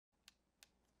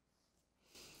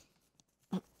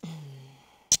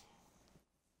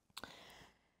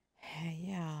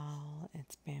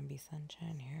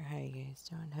Sunshine here. How you guys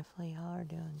doing? Hopefully y'all are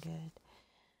doing good.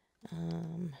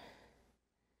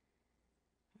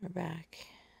 We're back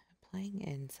playing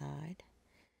Inside.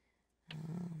 I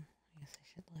guess I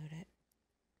should load it.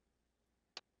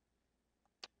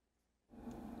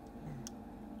 Or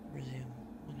resume,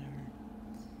 whatever.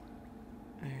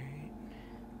 Alright.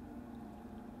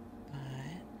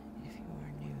 But if you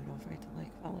are new, don't forget to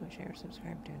like, follow, share,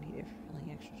 subscribe, donate if you're feeling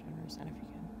extra generous and if you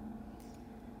can.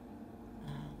 I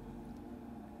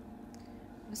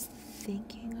was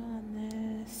thinking on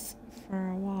this for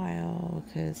a while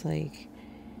because, like,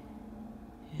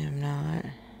 I'm not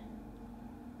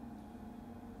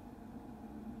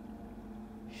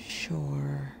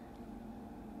sure.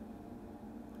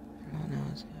 I don't know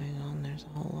what's going on. There's a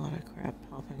whole lot of crap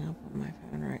popping up on my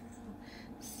phone right now.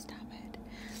 Stop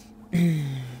it.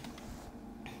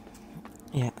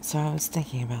 Yeah, so I was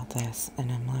thinking about this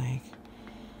and I'm like,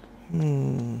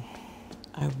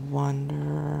 I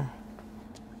wonder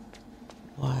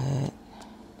what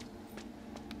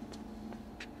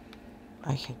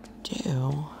I could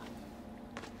do.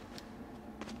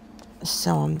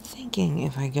 So I'm thinking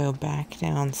if I go back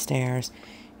downstairs,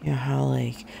 you know how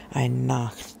like I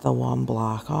knocked the one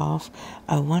block off?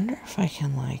 I wonder if I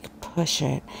can like push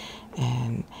it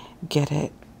and get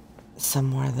it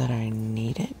somewhere that I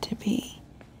need it to be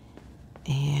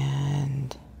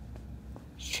and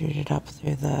shoot it up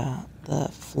through the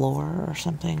floor or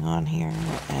something on here.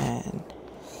 And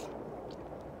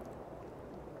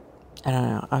I don't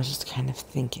know, I was just kind of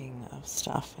thinking of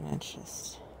stuff and it's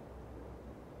just...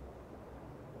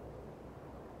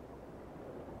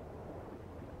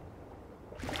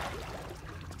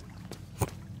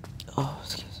 Oh,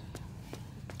 excuse me.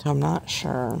 So I'm not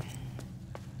sure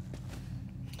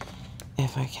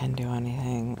if I can do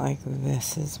anything. Like,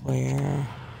 this is where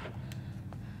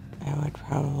I would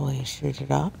probably shoot it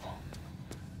up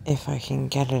if I can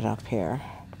get it up here.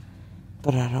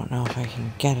 But I don't know if I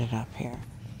can get it up here.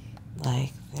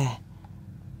 Like that.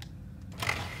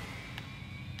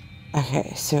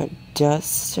 Okay, so it does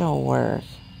still work.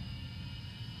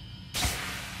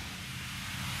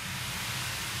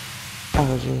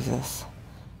 Oh, Jesus.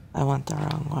 I went the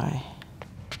wrong way.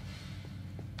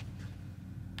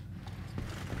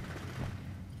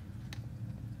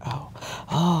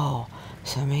 Oh,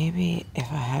 so maybe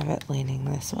if I have it leaning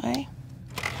this way,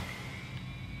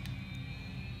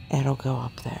 it'll go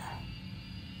up there.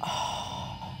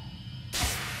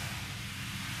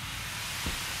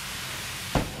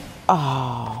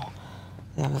 Oh,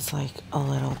 that was like a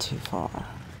little too far.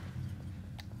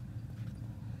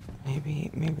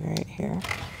 Maybe right here.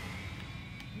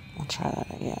 I'll try that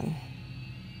again.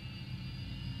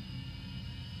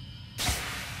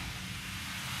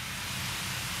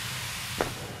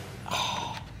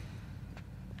 Oh,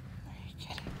 are you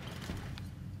kidding?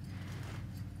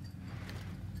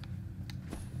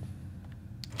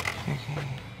 Okay,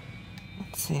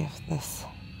 let's see if this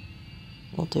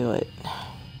will do it.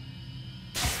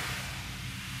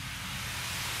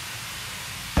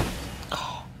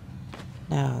 Oh,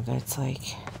 no, that's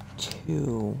like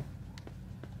too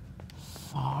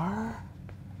far.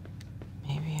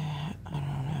 Maybe I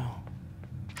don't know.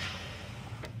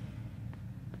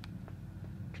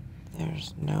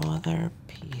 There's no other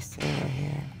piece over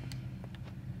here.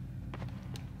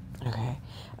 Okay,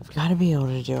 I've got to be able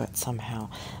to do it somehow.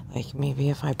 Like, maybe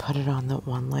if I put it on the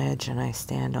one ledge and I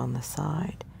stand on the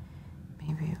side,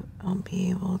 maybe I'll be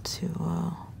able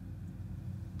to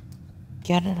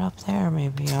get it up there.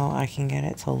 Maybe I can get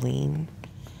it to lean.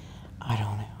 I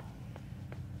don't know.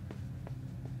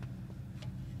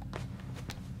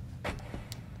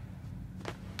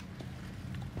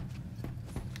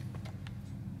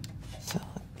 So,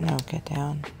 no, get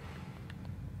down.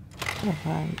 If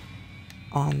I'm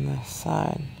on this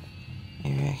side,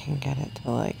 maybe I can get it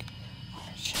to like... Oh,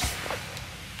 shit.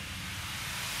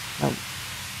 Nope.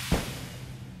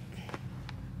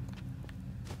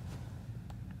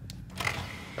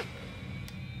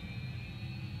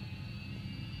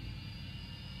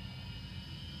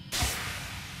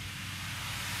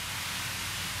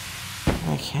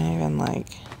 I can't even like...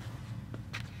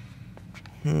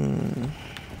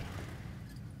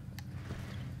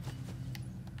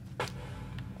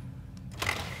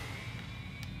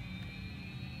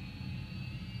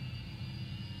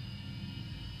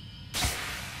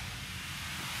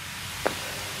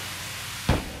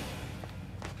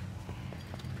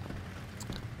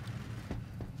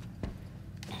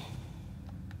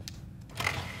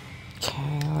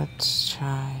 Okay, let's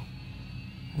try.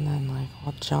 And then, like,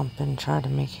 we'll jump and try to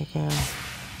make it go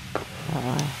that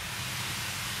way.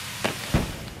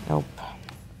 Nope.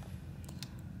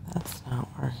 That's not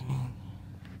working.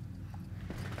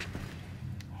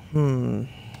 I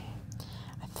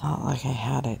thought like I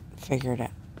had it figured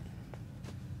out.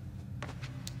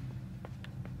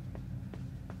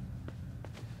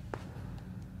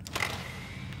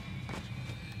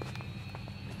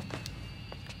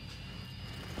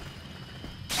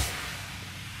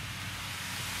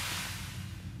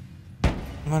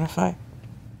 What if I...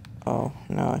 Oh,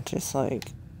 no, it just like...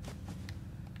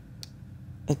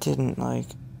 It didn't like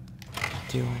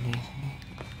do anything.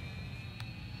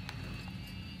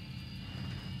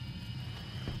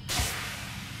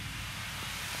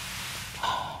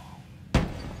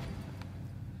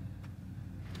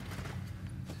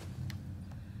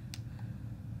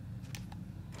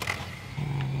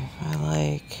 Maybe if I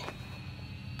like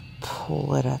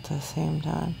pull it at the same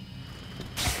time.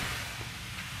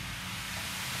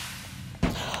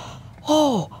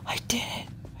 Oh, I did it!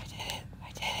 I did it!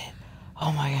 I did it!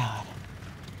 Oh my god.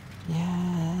 Yeah.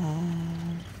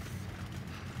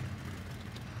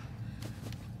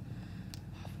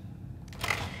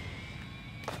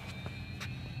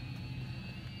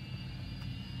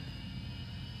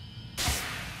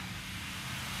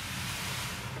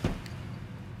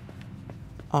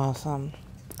 Awesome.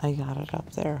 I got it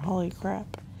up there. Holy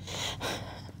crap.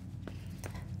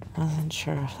 I wasn't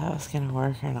sure if that was gonna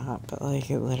work or not, but like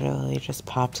it literally just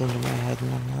popped into my head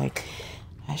and I'm like,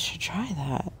 I should try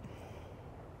that.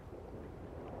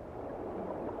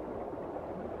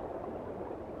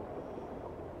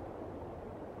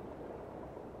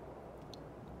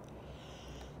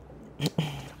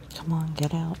 Come on,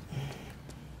 get out.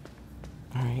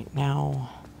 Alright, now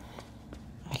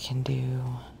I can do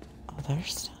other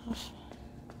stuff.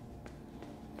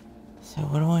 So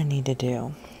what do I need to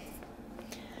do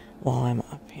while I'm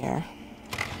up here?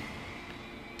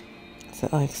 Is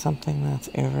it like something that's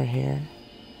over here?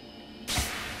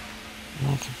 And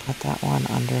I can put that one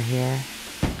under here.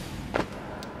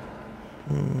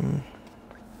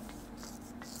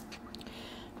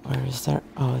 Where is there?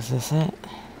 Oh, is this it?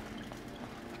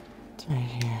 It's right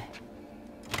here.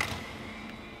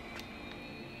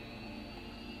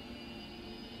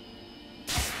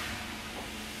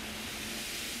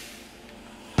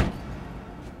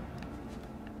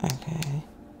 Okay.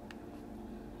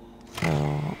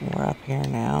 So we're up here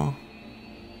now.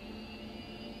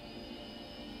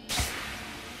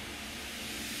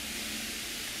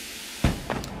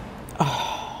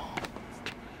 Oh,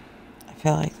 I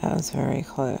feel like that was very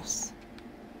close.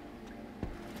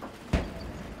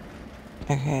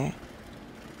 Okay.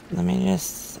 Let me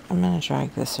just, I'm gonna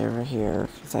drag this over here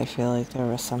because I feel like there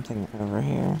was something over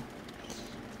here,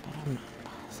 but I'm not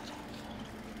positive.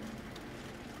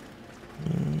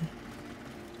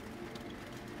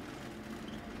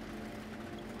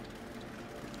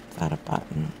 Is that a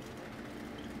button?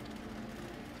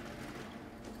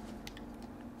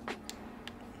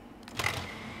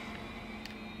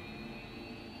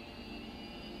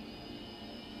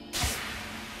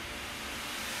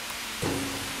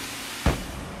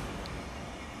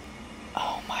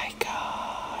 Oh my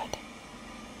god.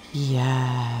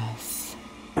 Yes.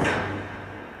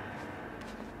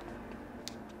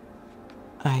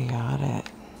 I got it.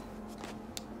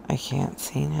 I can't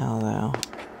see now though.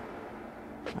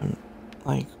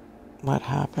 Like, what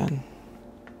happened?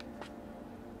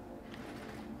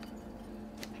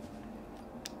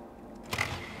 Do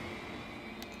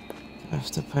I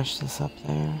have to push this up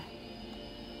there?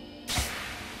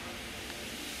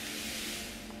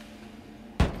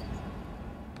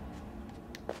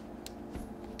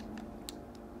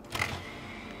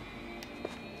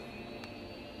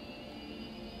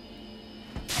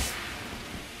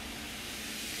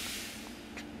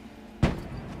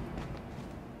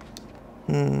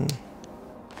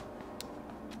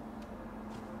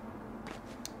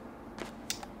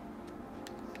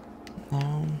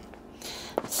 No.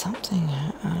 Something.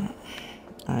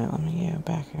 Alright, let me go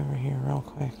back over here real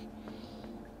quick.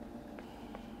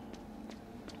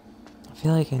 I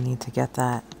feel like I need to get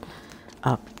that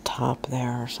up top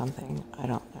there or something. I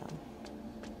don't know.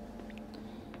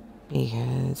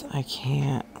 Because I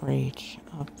can't reach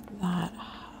up that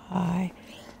high.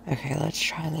 Okay, let's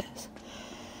try this.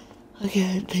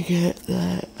 Again to get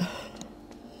that.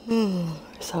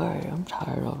 Sorry, I'm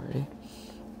tired already.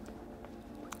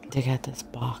 To get this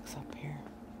box up here.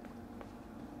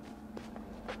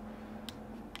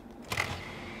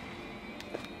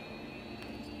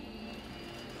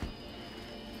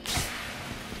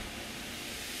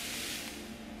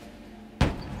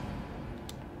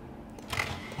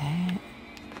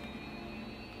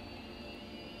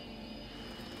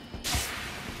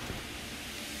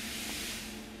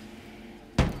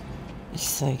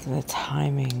 It's like the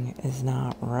timing is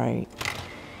not right.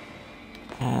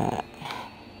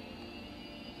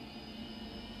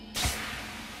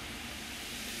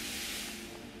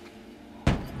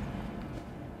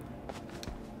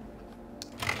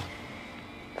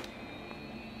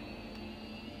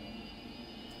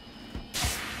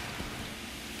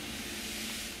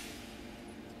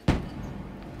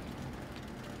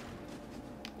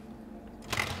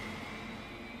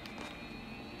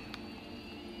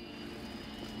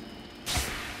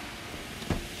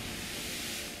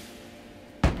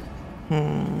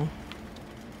 Okay.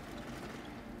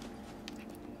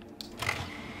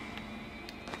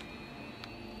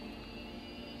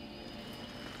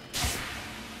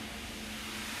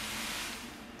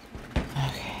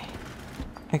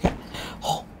 Okay.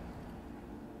 Oh!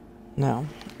 No.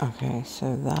 Okay,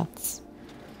 so that's...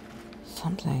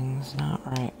 Something's not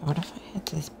right. What if I hit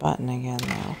this button again,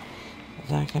 though? Is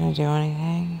that gonna do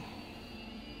anything?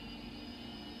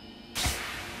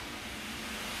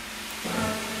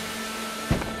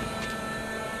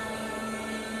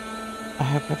 I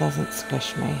hope it doesn't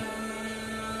squish me.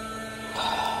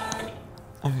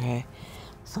 Okay.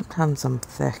 Sometimes I'm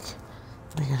thick.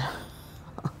 Like,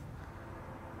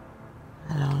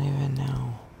 I don't even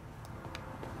know.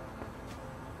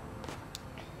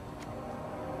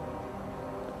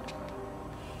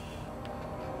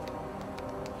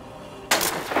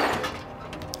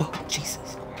 Oh,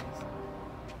 Jesus Christ.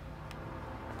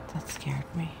 That scared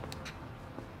me.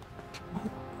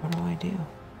 What do I do?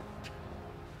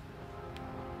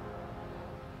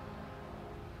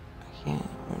 I can't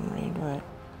even read what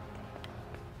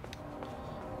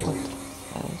it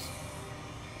says.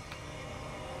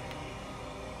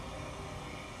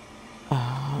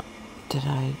 Did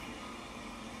I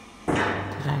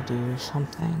do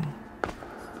something?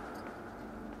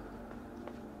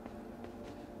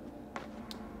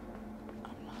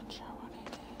 I'm not sure what I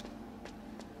did.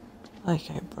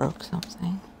 Like I broke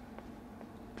something.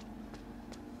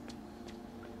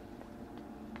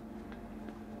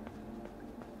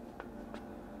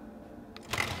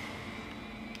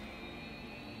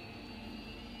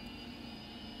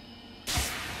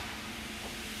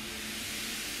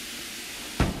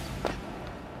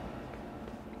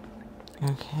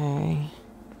 Okay.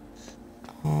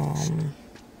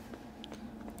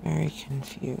 Very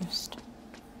confused.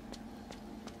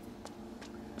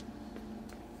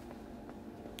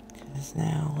 Because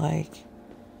now, like,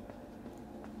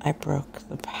 I broke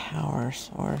the power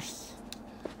source.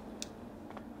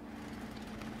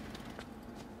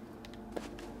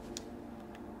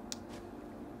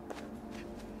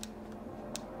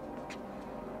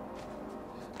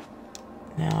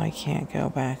 Now I can't go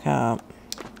back up.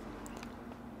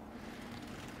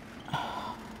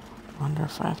 Wonder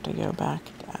if I have to go back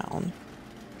down.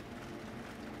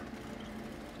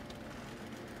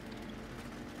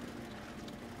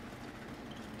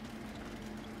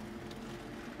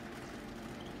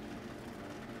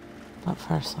 But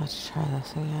first, let's try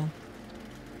this again.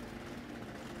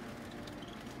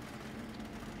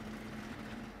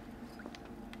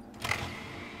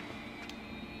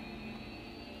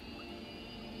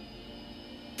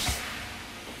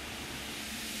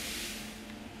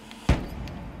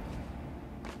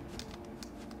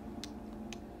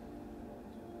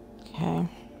 Okay.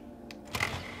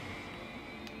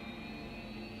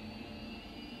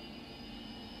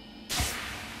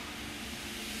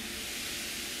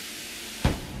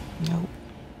 Nope.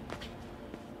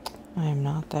 I am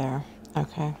not there.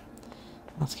 Okay.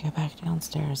 Let's go back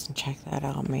downstairs and check that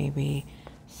out. Maybe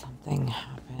something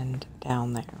happened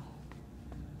down there.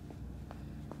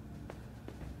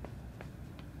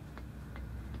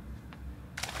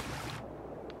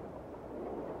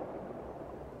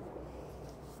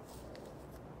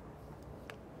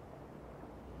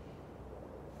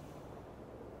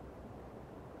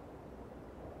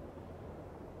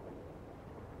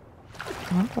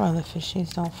 I wonder why the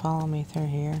fishies don't follow me through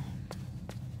here.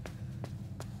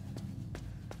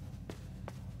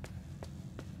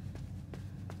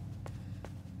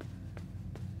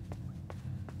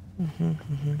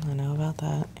 I know about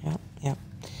that. Yep.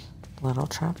 Little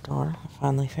trapdoor. I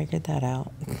finally figured that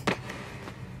out.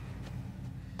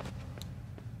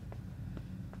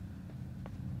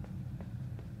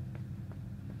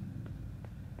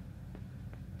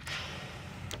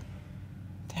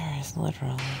 There is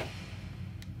literally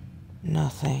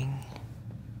nothing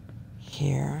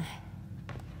here.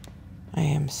 I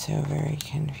am so very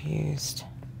confused.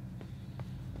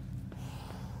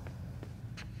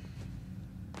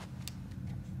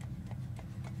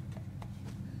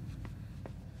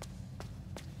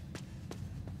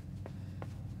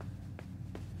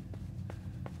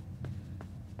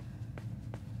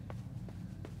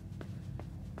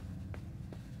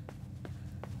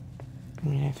 I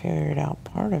mean, I figured out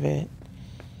part of it,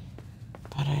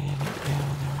 but I didn't know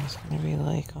there was going to be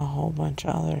like a whole bunch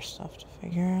of other stuff to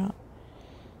figure out.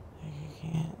 Like, you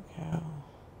can't go.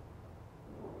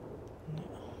 No.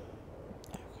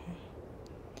 Okay.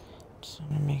 Just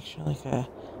want to make sure like a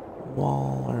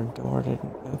wall or door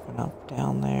didn't open up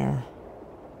down there.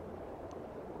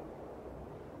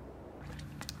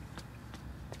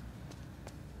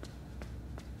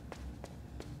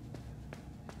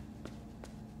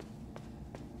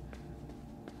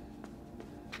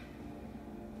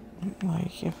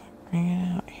 like if I bring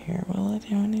it out here, will it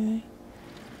do anything?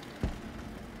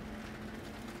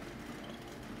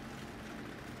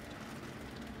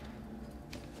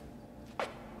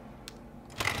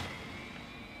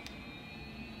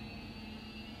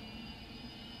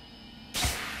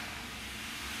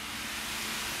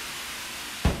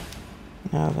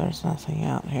 No, there's nothing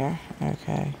out here.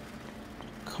 Okay.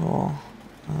 Cool.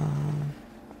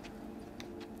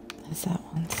 Is that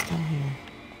one still here?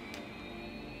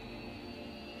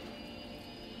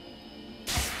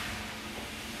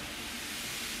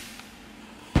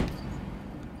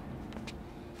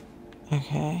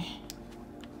 Okay.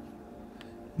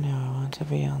 No, I want to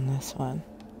be on this one.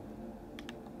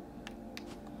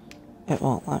 It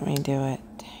won't let me do it.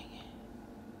 Dang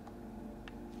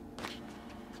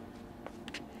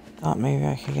it. Thought maybe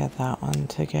I could get that one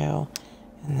to go,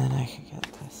 and then I could get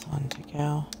this one to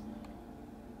go.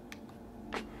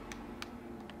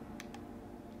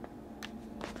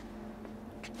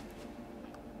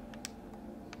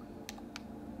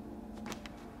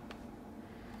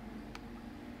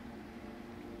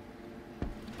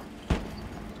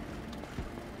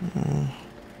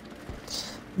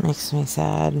 Makes me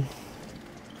sad.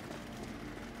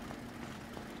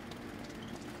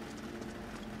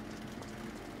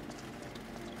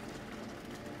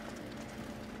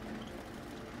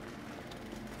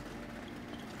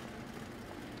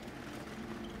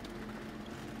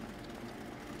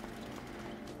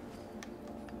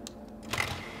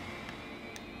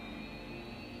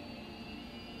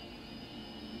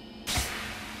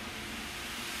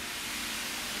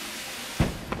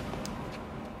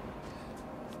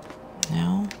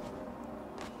 No?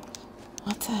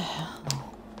 What the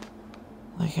hell?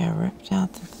 Like I ripped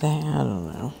out the thing, I don't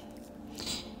know.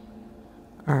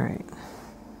 Alright.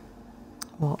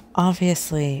 Well,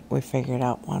 obviously we figured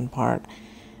out one part.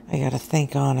 I gotta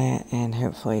think on it and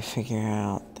hopefully figure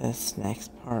out this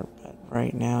next part, but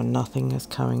right now nothing is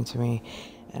coming to me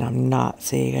and I'm not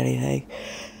seeing anything.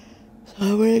 So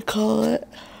I'm gonna call it.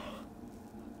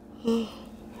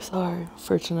 Sorry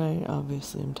for tonight.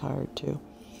 Obviously I'm tired too.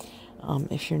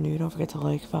 If you're new, don't forget to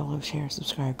like, follow, share,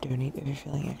 subscribe, donate if you're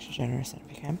feeling extra generous and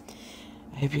if you can.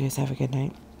 I hope you guys have a good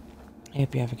night. I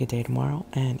hope you have a good day tomorrow.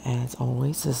 And as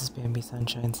always, this is Bambi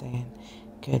Sunshine saying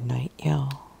good night,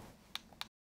 y'all.